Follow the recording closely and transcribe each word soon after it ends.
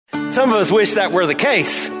Some of us wish that were the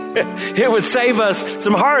case. It would save us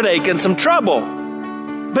some heartache and some trouble.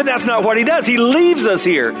 But that's not what he does. He leaves us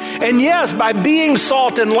here. And yes, by being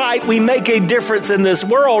salt and light, we make a difference in this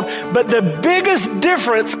world. But the biggest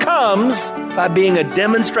difference comes by being a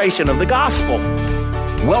demonstration of the gospel.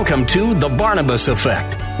 Welcome to The Barnabas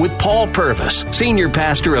Effect with Paul Purvis, Senior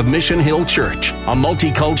Pastor of Mission Hill Church, a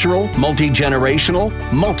multicultural,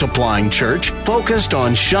 multi-generational, multiplying church focused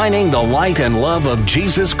on shining the light and love of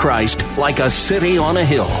Jesus Christ like a city on a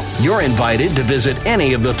hill. You're invited to visit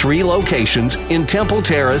any of the 3 locations in Temple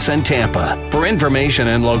Terrace and Tampa. For information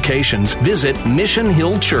and locations, visit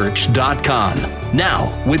missionhillchurch.com.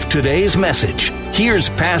 Now, with today's message,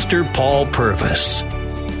 here's Pastor Paul Purvis.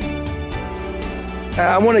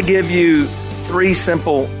 I want to give you 3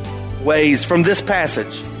 simple ways from this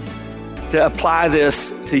passage to apply this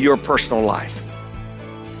to your personal life.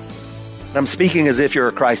 And I'm speaking as if you're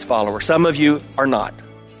a Christ follower. Some of you are not.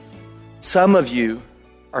 Some of you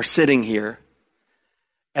are sitting here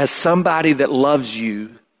as somebody that loves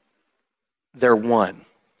you. They're one.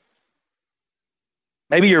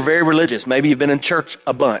 Maybe you're very religious. Maybe you've been in church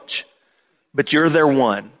a bunch, but you're their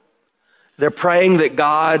one. They're praying that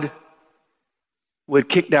God would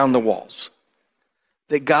kick down the walls,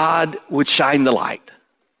 that God would shine the light.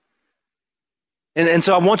 And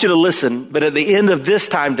so I want you to listen, but at the end of this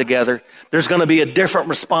time together, there's going to be a different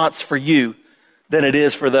response for you than it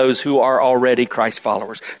is for those who are already Christ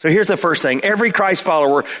followers. So here's the first thing. Every Christ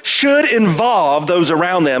follower should involve those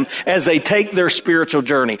around them as they take their spiritual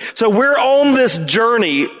journey. So we're on this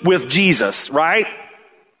journey with Jesus, right?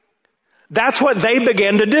 That's what they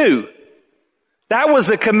began to do. That was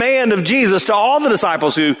the command of Jesus to all the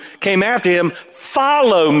disciples who came after him.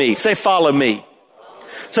 Follow me. Say, follow me.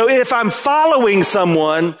 So if I'm following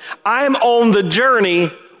someone, I'm on the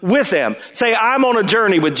journey with them. Say, I'm on a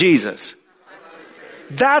journey with Jesus.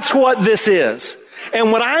 That's what this is.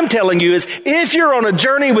 And what I'm telling you is, if you're on a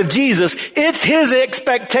journey with Jesus, it's his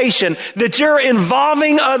expectation that you're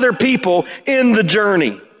involving other people in the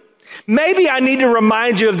journey. Maybe I need to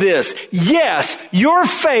remind you of this. Yes, your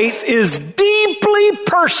faith is deeply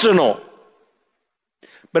personal,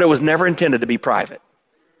 but it was never intended to be private.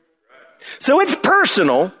 So it's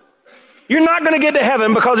personal. You're not going to get to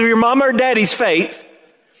heaven because of your mama or daddy's faith.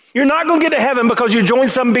 You're not going to get to heaven because you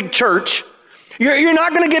joined some big church. You're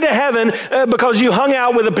not going to get to heaven because you hung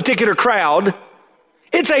out with a particular crowd.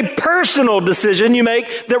 It's a personal decision you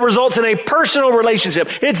make that results in a personal relationship.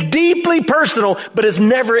 It's deeply personal, but it's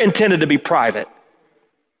never intended to be private.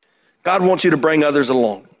 God wants you to bring others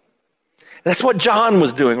along. That's what John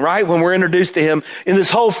was doing, right? When we're introduced to him in this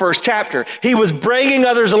whole first chapter. He was bringing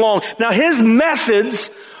others along. Now, his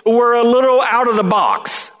methods were a little out of the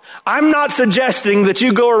box. I'm not suggesting that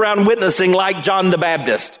you go around witnessing like John the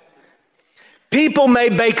Baptist. People may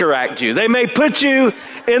Baker Act you. They may put you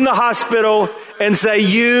in the hospital and say,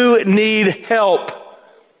 you need help.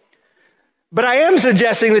 But I am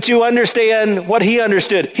suggesting that you understand what he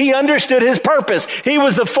understood. He understood his purpose. He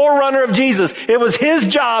was the forerunner of Jesus. It was his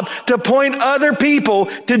job to point other people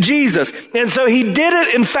to Jesus. And so he did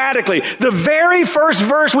it emphatically. The very first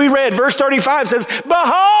verse we read, verse 35 says,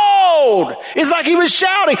 behold! It's like he was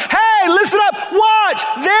shouting, hey, listen up, watch,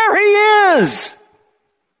 there he is.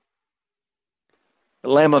 The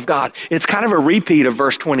Lamb of God. It's kind of a repeat of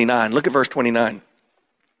verse 29. Look at verse 29.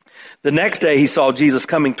 The next day he saw Jesus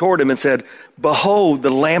coming toward him and said, behold, the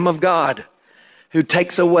Lamb of God who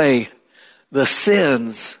takes away the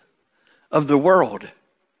sins of the world.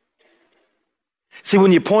 See,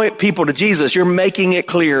 when you point people to Jesus, you're making it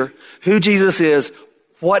clear who Jesus is,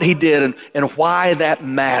 what he did, and why that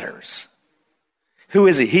matters. Who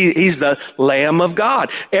is he? He's the Lamb of God.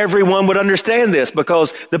 Everyone would understand this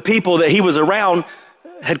because the people that he was around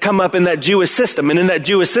had come up in that Jewish system. And in that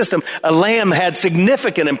Jewish system, a lamb had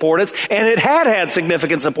significant importance, and it had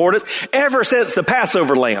significant importance ever since the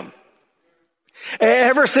Passover lamb.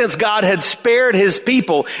 Ever since God had spared his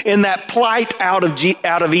people in that plight out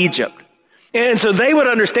of Egypt. And so they would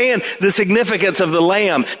understand the significance of the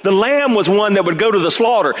lamb. The lamb was one that would go to the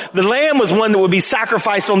slaughter. The lamb was one that would be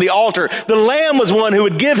sacrificed on the altar. The lamb was one who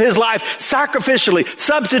would give his life sacrificially,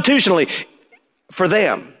 substitutionally for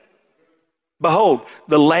them. Behold,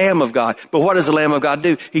 the Lamb of God. But what does the Lamb of God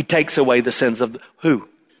do? He takes away the sins of who?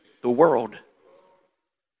 The world.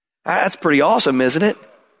 That's pretty awesome, isn't it?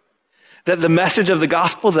 That the message of the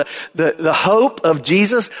gospel, the hope of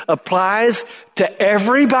Jesus applies to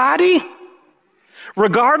everybody,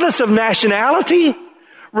 regardless of nationality,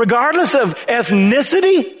 regardless of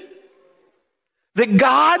ethnicity.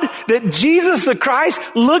 That Jesus the Christ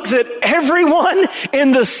looks at everyone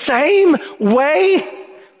in the same way.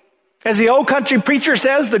 As the old country preacher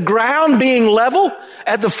says, the ground being level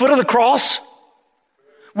at the foot of the cross.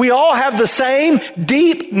 We all have the same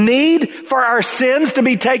deep need for our sins to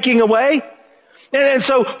be taken away. And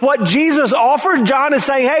so what Jesus offered, John is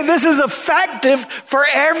saying, hey, this is effective for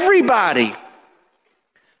everybody.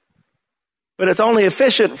 But it's only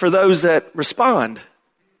efficient for those that respond.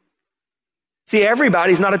 See,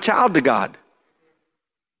 everybody's not a child to God.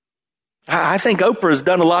 I think Oprah has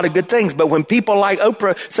done a lot of good things, but when people like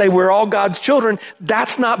Oprah say we're all God's children,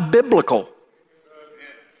 that's not biblical.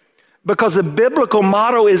 Because the biblical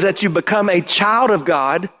motto is that you become a child of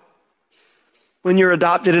God when you're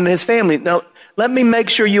adopted into his family. Now, let me make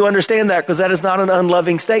sure you understand that, because that is not an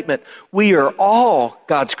unloving statement. We are all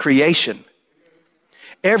God's creation.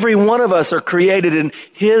 Every one of us are created in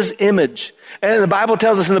his image. And the Bible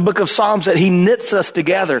tells us in the book of Psalms that he knits us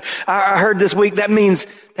together. I heard this week that means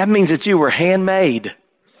that you were handmade.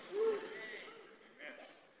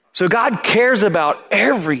 So God cares about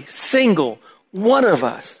every single one of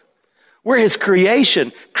us. We're his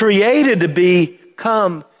creation, created to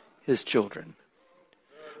become his children.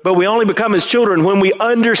 But we only become his children when we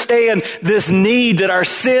understand this need that our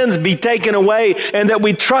sins be taken away and that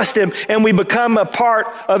we trust him and we become a part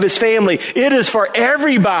of his family. It is for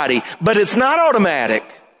everybody, but it's not automatic.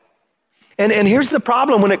 And here's the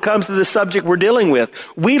problem when it comes to this subject we're dealing with.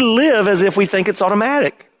 We live as if we think it's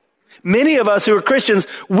automatic. Many of us who are Christians,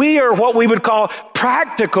 we are what we would call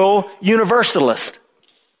practical universalists.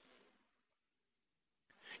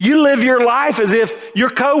 You live your life as if your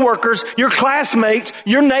coworkers, your classmates,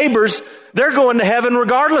 your neighbors, they're going to heaven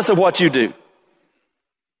regardless of what you do.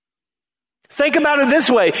 Think about it this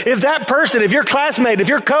way. If that person, if your classmate, if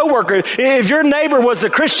your coworker, if your neighbor was the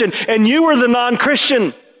Christian and you were the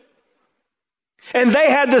non-Christian, and they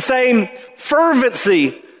had the same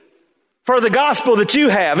fervency for the gospel that you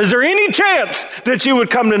have, is there any chance that you would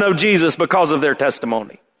come to know Jesus because of their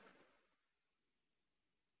testimony?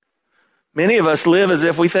 Many of us live as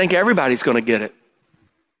if we think everybody's going to get it.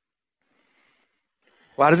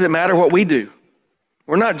 Why does it matter what we do?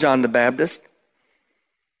 We're not John the Baptist.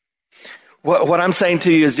 What I'm saying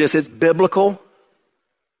to you is just it's biblical,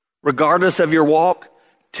 regardless of your walk,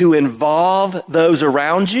 to involve those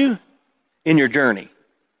around you in your journey.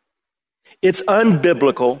 It's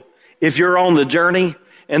unbiblical if you're on the journey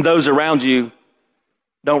and those around you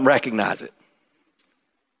don't recognize it.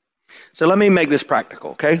 So let me make this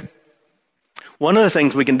practical, okay? One of the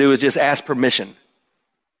things we can do is just ask permission.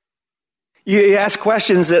 You ask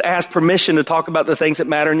questions that ask permission to talk about the things that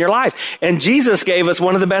matter in your life. And Jesus gave us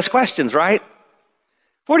one of the best questions, right?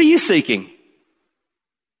 What are you seeking?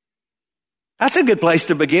 That's a good place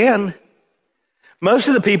to begin. Most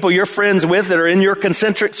of the people you're friends with that are in your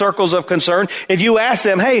concentric circles of concern, if you ask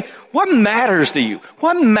them, hey, what matters to you?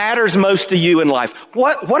 What matters most to you in life?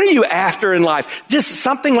 What are you after in life? Just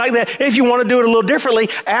something like that. If you want to do it a little differently,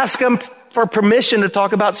 ask them for permission to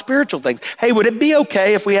talk about spiritual things. Hey, would it be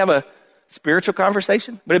okay if we have a spiritual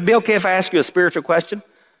conversation? Would it be okay if I ask you a spiritual question?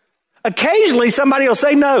 Occasionally somebody will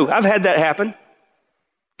say no. I've had that happen.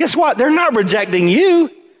 Guess what? They're not rejecting you.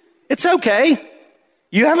 It's okay.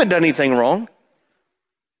 You haven't done anything wrong.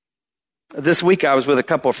 This week I was with a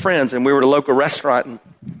couple of friends and we were at a local restaurant and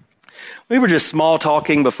we were just small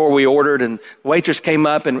talking before we ordered, and the waitress came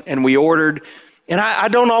up and we ordered. And I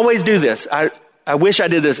don't always do this. I wish I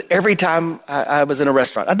did this every time I was in a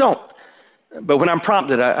restaurant. I don't. But when I'm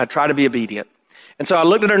prompted, I try to be obedient. And so I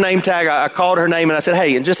looked at her name tag. I called her name and I said,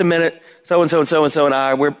 hey, in just a minute, so-and-so and so-and-so and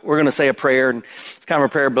I, we're going to say a prayer. And it's kind of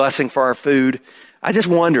a prayer blessing for our food. I just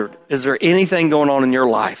wondered, is there anything going on in your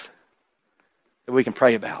life that we can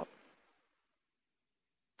pray about?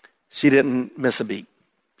 She didn't miss a beat.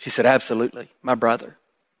 She said, absolutely, my brother.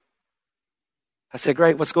 I said,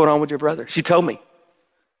 great, what's going on with your brother? She told me.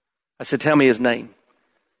 I said, tell me his name.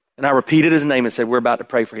 And I repeated his name and said, we're about to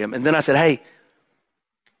pray for him. And then I said, hey,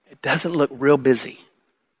 it doesn't look real busy.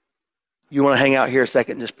 You want to hang out here a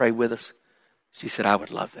second and just pray with us? She said, I would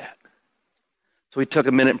love that. So we took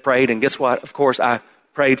a minute and prayed. And guess what? Of course, I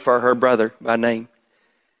prayed for her brother by name.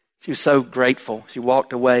 She was so grateful. She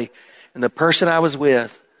walked away. And the person I was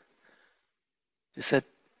with just said,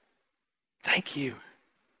 thank you.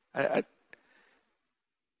 I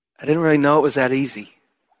didn't really know it was that easy.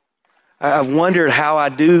 I've wondered how I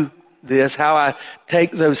do this, how I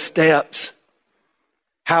take those steps,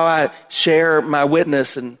 how I share my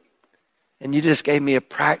witness, and you just gave me a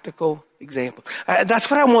practical example.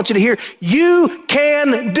 That's what I want you to hear. You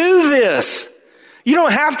can do this. You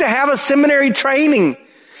don't have to have a seminary training.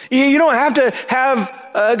 You don't have to have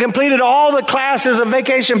completed all the classes of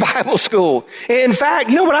Vacation Bible School. In fact,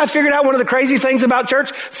 you know what I figured out? One of the crazy things about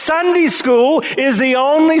church? Sunday school is the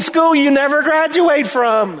only school you never graduate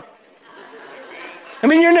from. I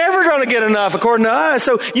mean, you're never going to get enough according to us,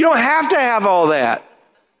 so you don't have to have all that.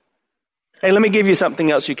 Hey, let me give you something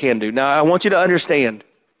else you can do. Now, I want you to understand,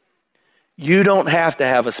 you don't have to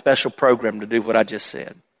have a special program to do what I just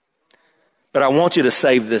said. But I want you to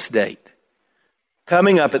save this date.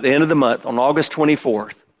 Coming up at the end of the month, on August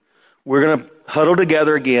 24th, we're going to huddle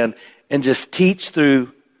together again and just teach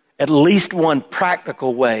through at least one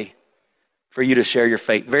practical way for you to share your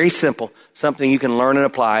faith. Very simple, something you can learn and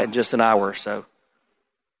apply in just an hour or so.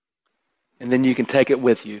 And then you can take it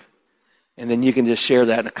with you. And then you can just share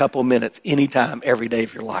that in a couple of minutes, anytime, every day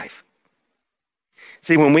of your life.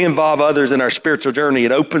 See, when we involve others in our spiritual journey,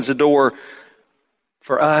 it opens the door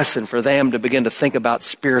for us and for them to begin to think about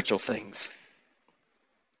spiritual things.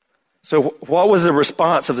 So what was the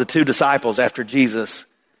response of the two disciples after Jesus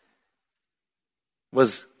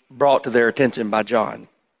was brought to their attention by John?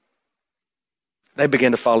 They began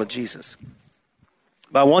to follow Jesus.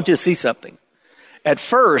 But I want you to see something. At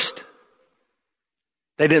first,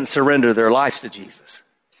 they didn't surrender their lives to Jesus.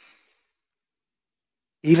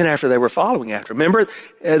 Even after they were following after. Remember,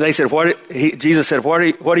 they said, Jesus said,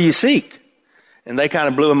 what do you seek? And they kind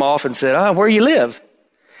of blew him off and said, where do you live?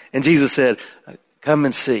 And Jesus said, come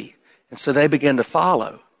and see. And so they began to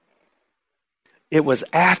follow. It was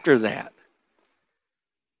after that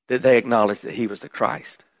they acknowledged that he was the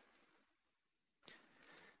Christ.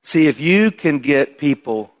 See, if you can get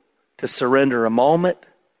people to surrender a moment,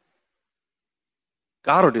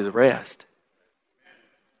 God will do the rest.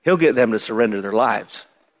 He'll get them to surrender their lives.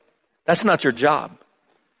 That's not your job.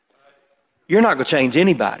 You're not going to change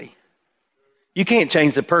anybody. You can't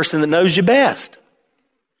change the person that knows you best.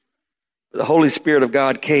 But the Holy Spirit of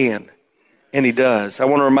God can, and he does. I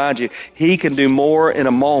want to remind you, he can do more in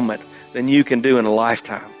a moment than you can do in a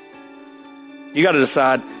lifetime. You got to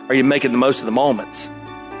decide, are you making the most of the moments?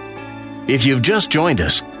 If you've just joined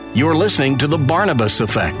us, you're listening to The Barnabas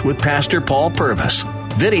Effect with Pastor Paul Purvis.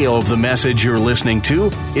 Video of the message you're listening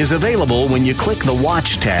to is available when you click the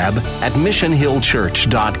Watch tab at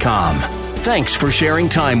missionhillchurch.com. Thanks for sharing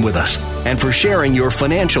time with us and for sharing your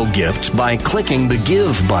financial gifts by clicking the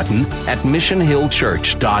Give button at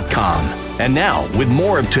missionhillchurch.com. And now, with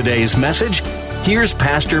more of today's message, here's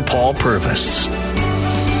Pastor Paul Purvis.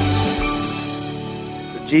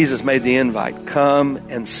 So Jesus made the invite, come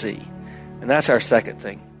and see. And that's our second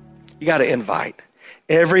thing. You got to invite.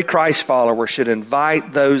 Every Christ follower should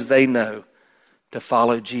invite those they know to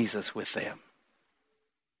follow Jesus with them.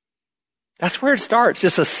 That's where it starts.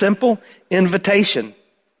 Just a simple invitation.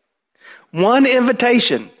 One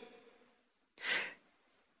invitation.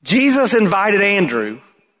 Jesus invited Andrew,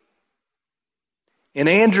 and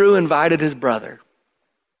Andrew invited his brother.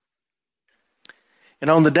 And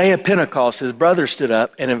on the day of Pentecost, his brother stood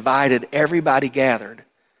up and invited everybody gathered.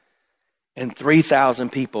 And 3,000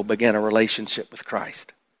 people began a relationship with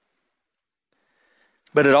Christ.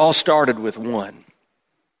 But it all started with one.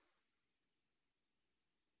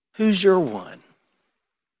 Who's your one?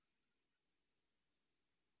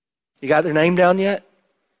 You got their name down yet?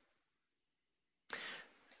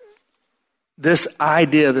 This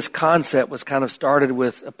idea, this concept was kind of started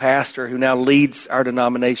with a pastor who now leads our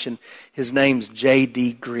denomination. His name's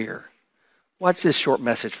J.D. Greer. Watch this short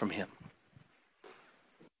message from him.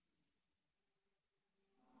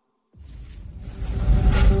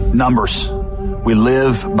 Numbers. We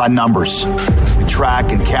live by numbers. We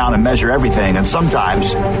track and count and measure everything, and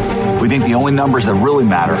sometimes we think the only numbers that really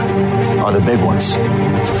matter are the big ones.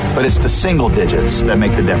 But it's the single digits that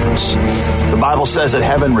make the difference. The Bible says that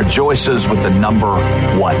heaven rejoices with the number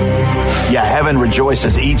one. Yeah, heaven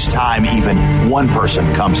rejoices each time even one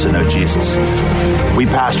person comes to know Jesus. We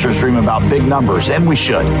pastors dream about big numbers, and we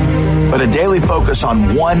should. But a daily focus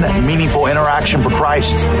on one meaningful interaction for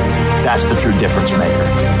Christ, that's the true difference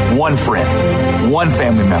maker. One friend, one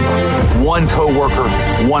family member, one co-worker,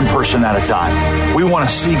 one person at a time. We want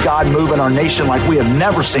to see God move in our nation like we have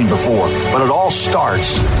never seen before, but it all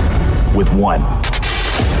starts with one.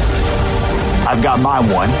 I've got my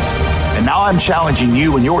one, and now I'm challenging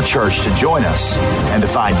you and your church to join us and to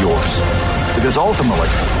find yours. Because ultimately,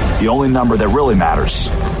 the only number that really matters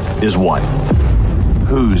is one.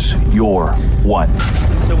 Who's your one?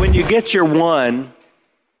 So when you get your one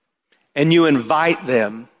and you invite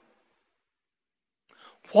them,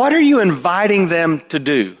 what are you inviting them to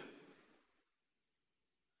do?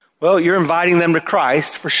 Well, you're inviting them to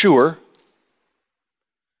Christ for sure.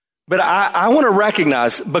 But I want to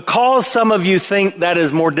recognize, because some of you think that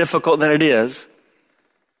is more difficult than it is,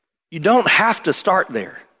 You don't have to start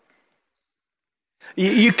there.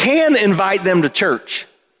 You can invite them to church.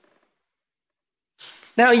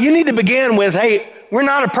 Now, you need to begin with, hey, we're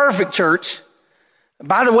not a perfect church.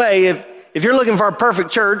 By the way, if you're looking for a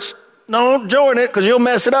perfect church, don't join it because you'll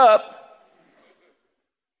mess it up.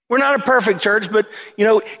 We're not a perfect church, but,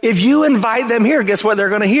 if you invite them here, guess what they're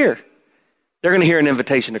going to hear? They're going to hear an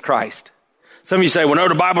invitation to Christ. Some of you say, well, no,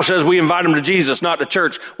 the Bible says we invite them to Jesus, not to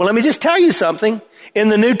church. Well, let me just tell you something. In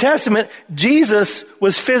the New Testament, Jesus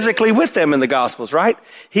was physically with them in the Gospels, right?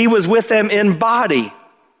 He was with them in body.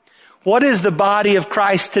 What is the body of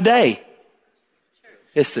Christ today?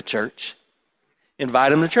 It's the church.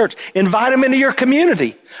 Invite them to church. Invite them into your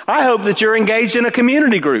community. I hope that you're engaged in a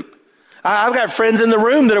community group. I've got friends in the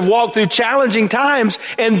room that have walked through challenging times,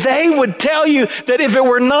 and they would tell you that if it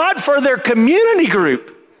were not for their community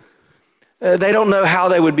group, they don't know how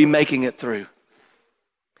they would be making it through.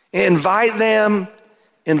 Invite them,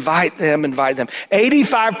 invite them, invite them.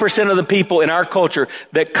 85% of the people in our culture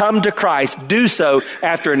that come to Christ do so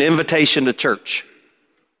after an invitation to church.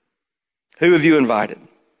 Who have you invited?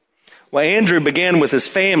 Well, Andrew began with his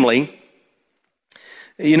family.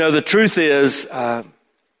 The truth is,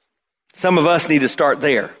 some of us need to start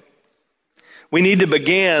there. We need to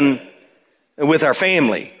begin with our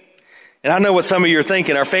family. And I know what some of you are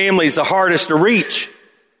thinking. Our family is the hardest to reach.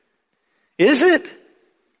 Is it?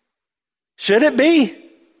 Should it be?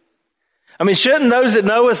 Shouldn't those that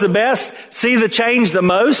know us the best see the change the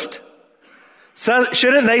most?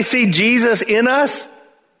 Shouldn't they see Jesus in us?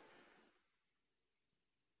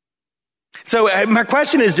 So my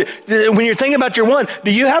question is, when you're thinking about your one,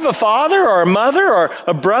 do you have a father or a mother or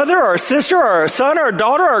a brother or a sister or a son or a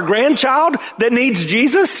daughter or a grandchild that needs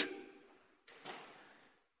Jesus?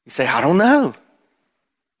 You say, I don't know.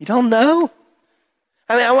 You don't know?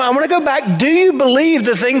 I want to go back. Do you believe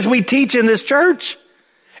the things we teach in this church?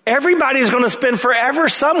 Everybody's going to spend forever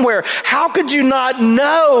somewhere. How could you not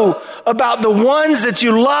know about the ones that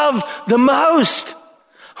you love the most?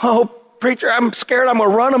 Oh, preacher, I'm scared I'm going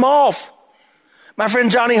to run them off. My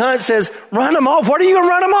friend Johnny Hunt says, run them off. What are you going to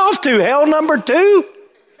run them off to? Hell number 2?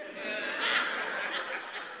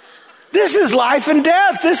 This is life and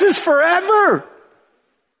death. This is forever.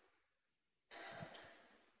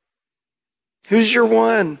 Who's your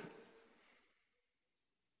one?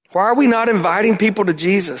 Why are we not inviting people to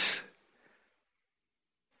Jesus?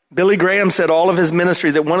 Billy Graham said all of his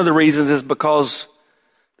ministry that one of the reasons is because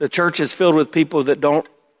the church is filled with people that don't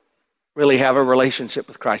really have a relationship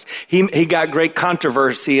with Christ. He got great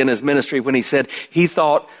controversy in his ministry when he said he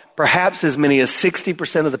thought perhaps as many as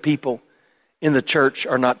 60% of the people in the church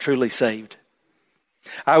are not truly saved.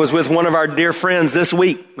 I was with one of our dear friends this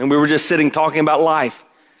week, and we were just sitting talking about life.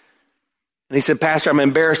 And he said, Pastor, I'm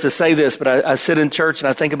embarrassed to say this, but I sit in church and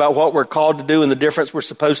I think about what we're called to do and the difference we're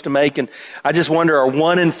supposed to make. And I just wonder, are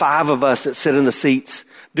 1 in 5 of us that sit in the seats,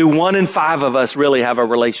 do 1 in 5 of us really have a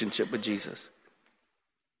relationship with Jesus?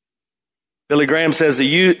 Billy Graham says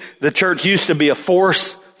the church used to be a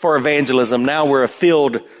force for evangelism. Now we're a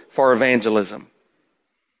field for evangelism.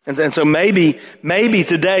 And so maybe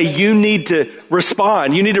today you need to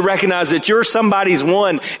respond. You need to recognize that you're somebody's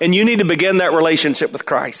one and you need to begin that relationship with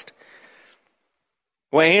Christ.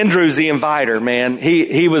 Well, Andrew's the inviter, man.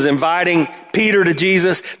 He was inviting Peter to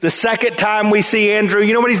Jesus. The second time we see Andrew,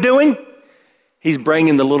 you know what he's doing? He's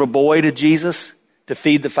bringing the little boy to Jesus to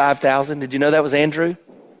feed the 5,000. Did you know that was Andrew?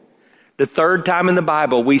 The third time in the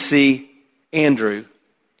Bible we see Andrew.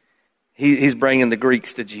 He's bringing the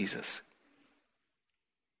Greeks to Jesus.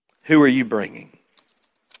 Who are you bringing?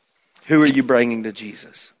 Who are you bringing to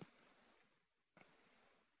Jesus?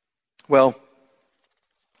 Well,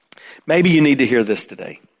 maybe you need to hear this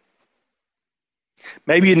today.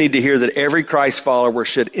 Maybe you need to hear that every Christ follower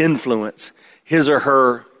should influence his or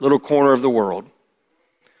her little corner of the world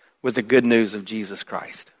with the good news of Jesus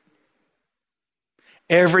Christ.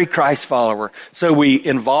 Every Christ follower. So we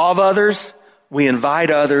involve others, we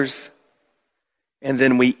invite others, and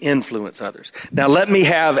then we influence others. Now let me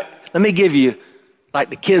give you, like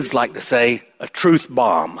the kids like to say, a truth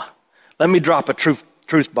bomb. Let me drop a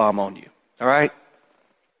truth bomb on you. All right?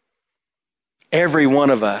 Every one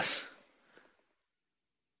of us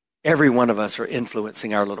are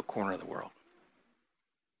influencing our little corner of the world.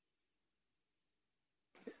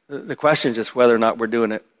 The question is just whether or not we're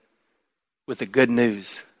doing it with the good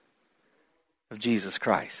news of Jesus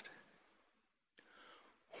Christ.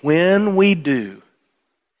 When we do,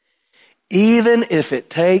 even if it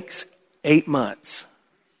takes 8 months,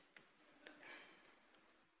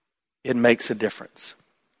 it makes a difference.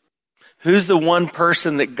 Who's the one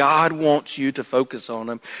person that God wants you to focus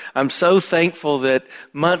on? I'm so thankful that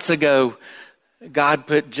months ago, God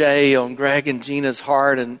put Jay on Greg and Gina's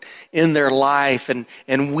heart and in their life, and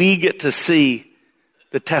we get to see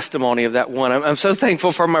the testimony of that one. I'm so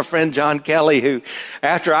thankful for my friend John Kelly, who,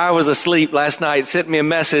 after I was asleep last night, sent me a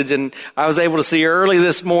message, and I was able to see early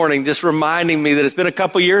this morning, just reminding me that it's been a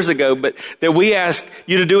couple years ago, but that we asked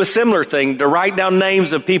you to do a similar thing, to write down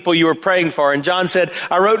names of people you were praying for. And John said,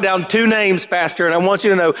 I wrote down 2 names, Pastor, and I want you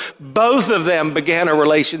to know both of them began a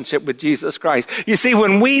relationship with Jesus Christ. You see,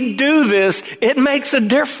 when we do this, it makes a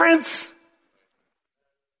difference.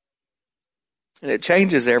 And it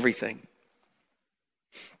changes everything.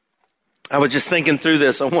 I was just thinking through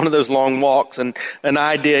this on one of those long walks, and an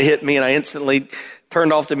idea hit me, and I instantly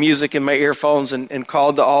turned off the music in my earphones and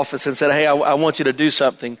called the office and said, hey, I want you to do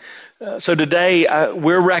something. So today,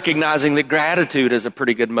 we're recognizing that gratitude is a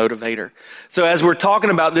pretty good motivator. So as we're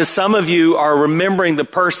talking about this, some of you are remembering the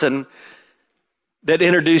person that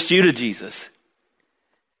introduced you to Jesus.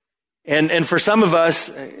 And for some of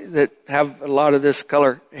us that have a lot of this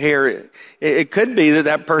color hair, it could be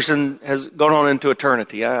that person has gone on into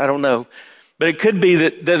eternity. I don't know. But it could be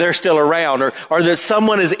that they're still around, or that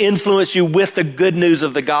someone has influenced you with the good news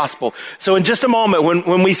of the gospel. So in just a moment,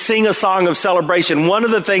 when we sing a song of celebration, one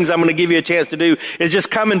of the things I'm going to give you a chance to do is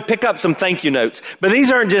just come and pick up some thank you notes. But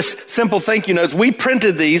these aren't just simple thank you notes. We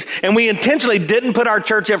printed these, and we intentionally didn't put our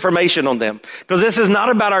church information on them, because this is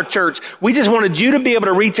not about our church. We just wanted you to be able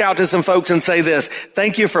to reach out to some folks and say this: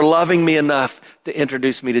 thank you for loving me enough to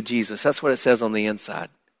introduce me to Jesus. That's what it says on the inside.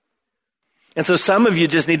 And so some of you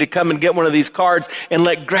just need to come and get one of these cards and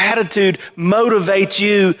let gratitude motivate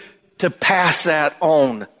you to pass that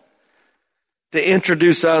on, to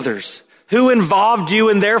introduce others. Who involved you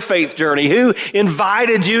in their faith journey? Who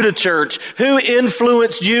invited you to church? Who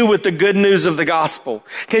influenced you with the good news of the gospel?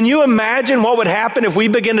 Can you imagine what would happen if we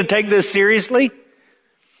begin to take this seriously?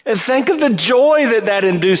 And think of the joy that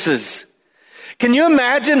induces. Can you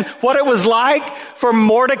imagine what it was like for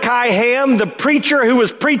Mordecai Ham, the preacher who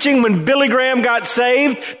was preaching when Billy Graham got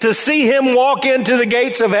saved, to see him walk into the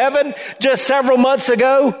gates of heaven just several months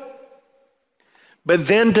ago? But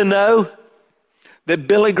then to know that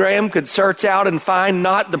Billy Graham could search out and find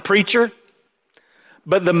not the preacher,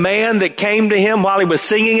 but the man that came to him while he was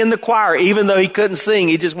singing in the choir, even though he couldn't sing.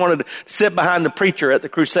 He just wanted to sit behind the preacher at the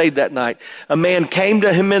crusade that night. A man came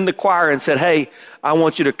to him in the choir and said, hey, I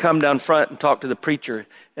want you to come down front and talk to the preacher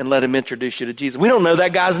and let him introduce you to Jesus. We don't know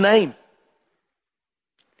that guy's name.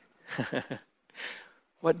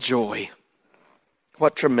 What joy.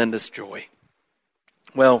 What tremendous joy.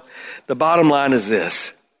 Well, the bottom line is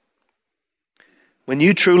this. When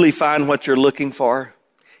you truly find what you're looking for,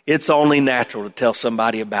 it's only natural to tell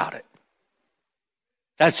somebody about it.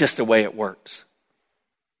 That's just the way it works.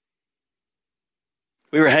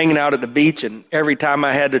 We were hanging out at the beach, and every time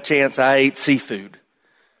I had the chance, I ate seafood.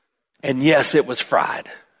 And yes, it was fried.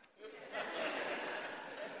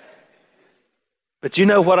 But you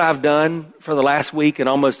know what I've done for the last week in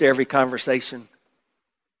almost every conversation?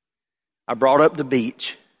 I brought up the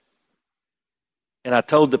beach, and I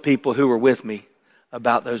told the people who were with me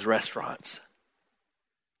about those restaurants.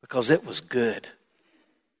 Because it was good.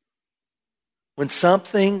 When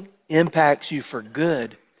something impacts you for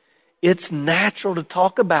good, it's natural to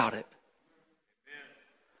talk about it.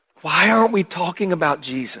 Why aren't we talking about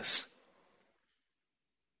Jesus?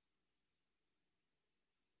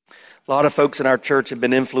 A lot of folks in our church have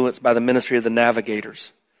been influenced by the ministry of the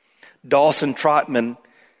Navigators. Dawson Trotman,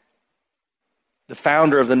 the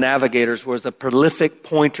founder of the Navigators, was a prolific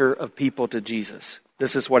pointer of people to Jesus.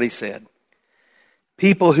 This is what he said.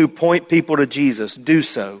 People who point people to Jesus do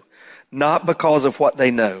so not because of what they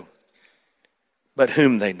know, but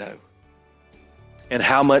whom they know, and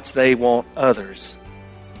how much they want others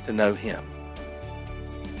to know him.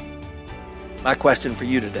 My question for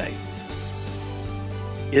you today,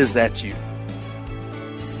 is that you?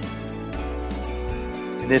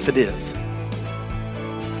 And if it is,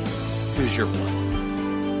 who's your one?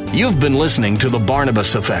 You've been listening to The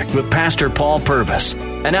Barnabas Effect with Pastor Paul Purvis,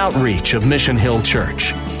 an outreach of Mission Hill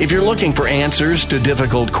Church. If you're looking for answers to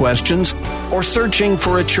difficult questions or searching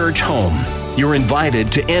for a church home, you're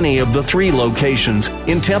invited to any of the 3 locations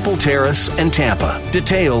in Temple Terrace and Tampa.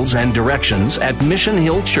 Details and directions at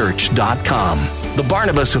missionhillchurch.com. The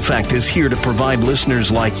Barnabas Effect is here to provide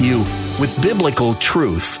listeners like you with biblical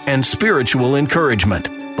truth and spiritual encouragement,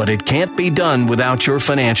 but it can't be done without your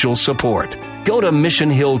financial support. Go to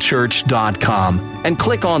missionhillchurch.com and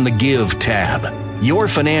click on the Give tab. Your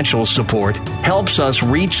financial support helps us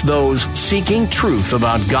reach those seeking truth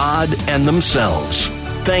about God and themselves.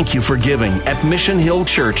 Thank you for giving at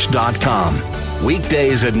missionhillchurch.com.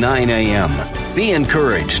 weekdays at 9 a.m. Be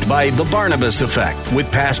encouraged by The Barnabas Effect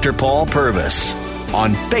with Pastor Paul Purvis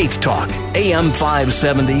on Faith Talk, AM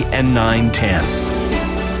 570 and 910.